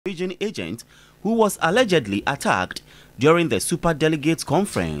Region agent who was allegedly attacked during the Superdelegates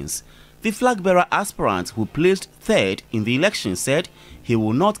Conference. The Flagbearer aspirant who placed third in the election said he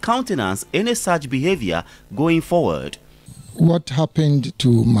will not countenance any such behavior going forward. What happened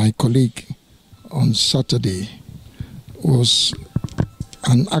to my colleague on Saturday was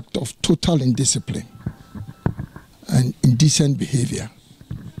an act of total indiscipline and indecent behavior.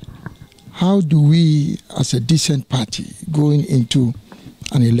 How do we, as a decent party, going into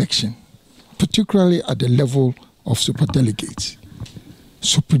an election, particularly at the level of superdelegates,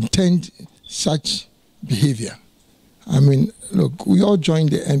 superintend such behavior? I mean, look, we all joined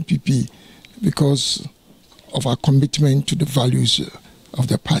the NPP because of our commitment to the values of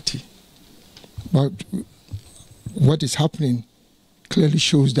the party. But what is happening clearly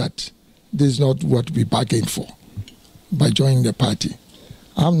shows that this is not what we bargained for by joining the party.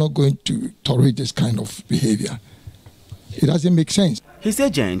 I'm not going to tolerate this kind of behavior. It doesn't make sense. His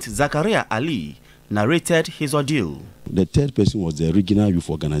agent, Zakaria Ali, narrated his ordeal. The third person was the regional youth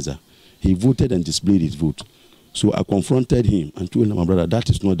organizer. He voted and displayed his vote. So I confronted him and told him, my brother, that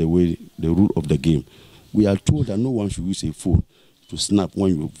is not the way, the rule of the game. We are told that no one should use a phone to snap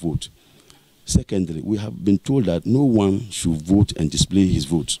when you vote. Secondly, we have been told that no one should vote and display his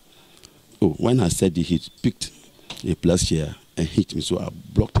vote. Oh, when I said it, he picked a plus chair and hit me, so I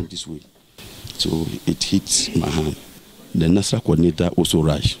blocked him this way. So it hit my hand. The national coordinator also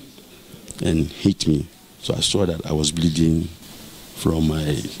rushed and hit me. So I saw that I was bleeding from my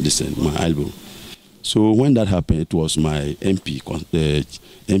elbow. So when that happened, it was my MP,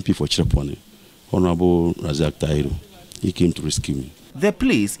 MP for Kyeremanten, Honorable Razak Tairo. He came to rescue me. The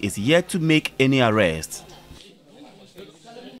police is yet to make any arrests.